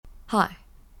Hi,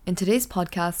 in today's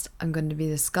podcast, I'm going to be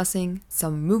discussing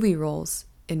some movie roles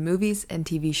in movies and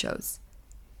TV shows.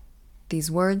 These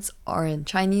words are in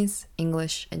Chinese,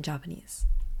 English, and Japanese.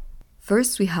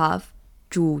 First, we have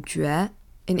主角.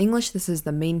 In English, this is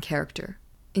the main character.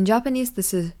 In Japanese,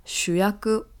 this is 主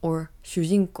役 or 主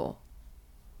人公.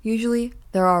 Usually,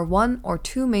 there are one or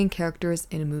two main characters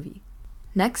in a movie.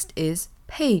 Next is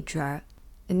配角.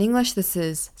 In English, this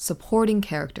is supporting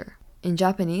character. In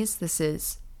Japanese, this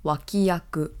is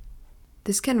wakiyaku.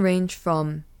 This can range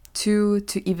from 2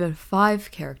 to even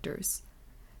 5 characters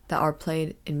that are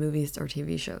played in movies or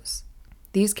TV shows.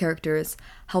 These characters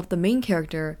help the main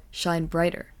character shine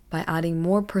brighter by adding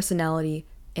more personality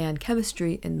and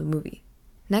chemistry in the movie.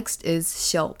 Next is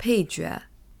小配角.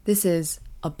 This is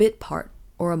a bit part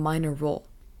or a minor role.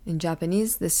 In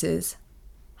Japanese, this is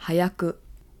hayaku.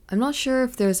 I'm not sure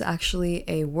if there's actually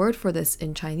a word for this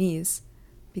in Chinese,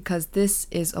 because this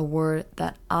is a word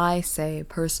that I say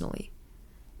personally.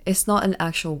 It's not an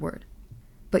actual word.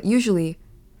 But usually,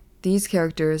 these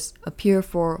characters appear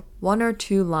for 1 or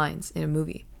 2 lines in a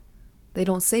movie. They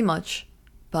don't say much,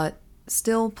 but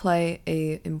still play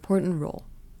an important role.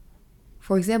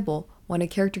 For example, when a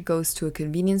character goes to a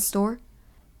convenience store,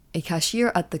 a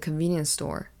cashier at the convenience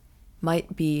store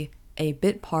might be a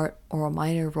bit part or a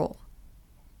minor role,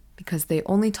 because they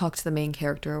only talk to the main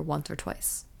character once or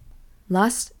twice.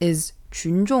 Last is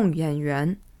群众演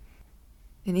员.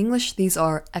 In English, these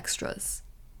are extras.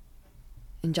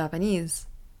 In Japanese,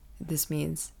 this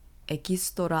means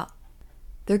ekistora.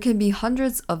 There can be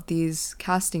hundreds of these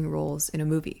casting roles in a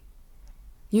movie.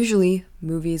 Usually,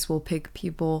 movies will pick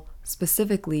people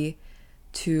specifically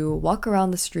to walk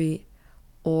around the street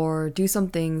or do some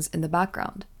things in the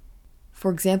background.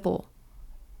 For example,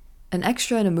 an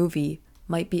extra in a movie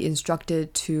might be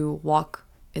instructed to walk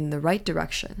in the right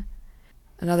direction.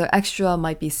 Another extra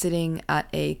might be sitting at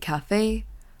a cafe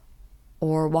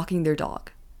or walking their dog.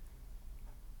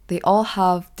 They all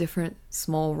have different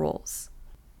small roles.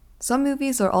 Some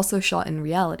movies are also shot in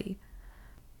reality,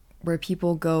 where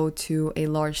people go to a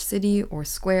large city or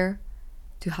square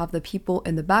to have the people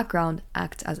in the background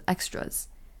act as extras,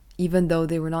 even though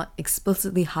they were not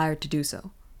explicitly hired to do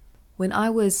so. When I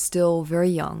was still very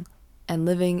young and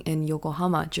living in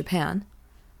Yokohama, Japan,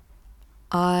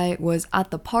 I was at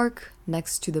the park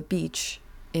next to the beach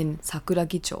in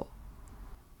Sakuragicho.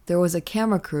 There was a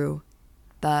camera crew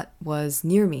that was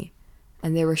near me,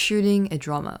 and they were shooting a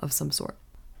drama of some sort.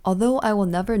 Although I will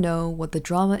never know what the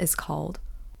drama is called,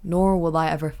 nor will I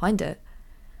ever find it,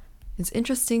 it's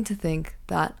interesting to think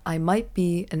that I might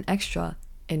be an extra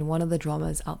in one of the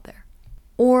dramas out there.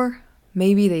 Or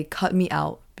maybe they cut me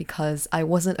out because I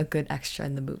wasn't a good extra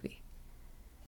in the movie.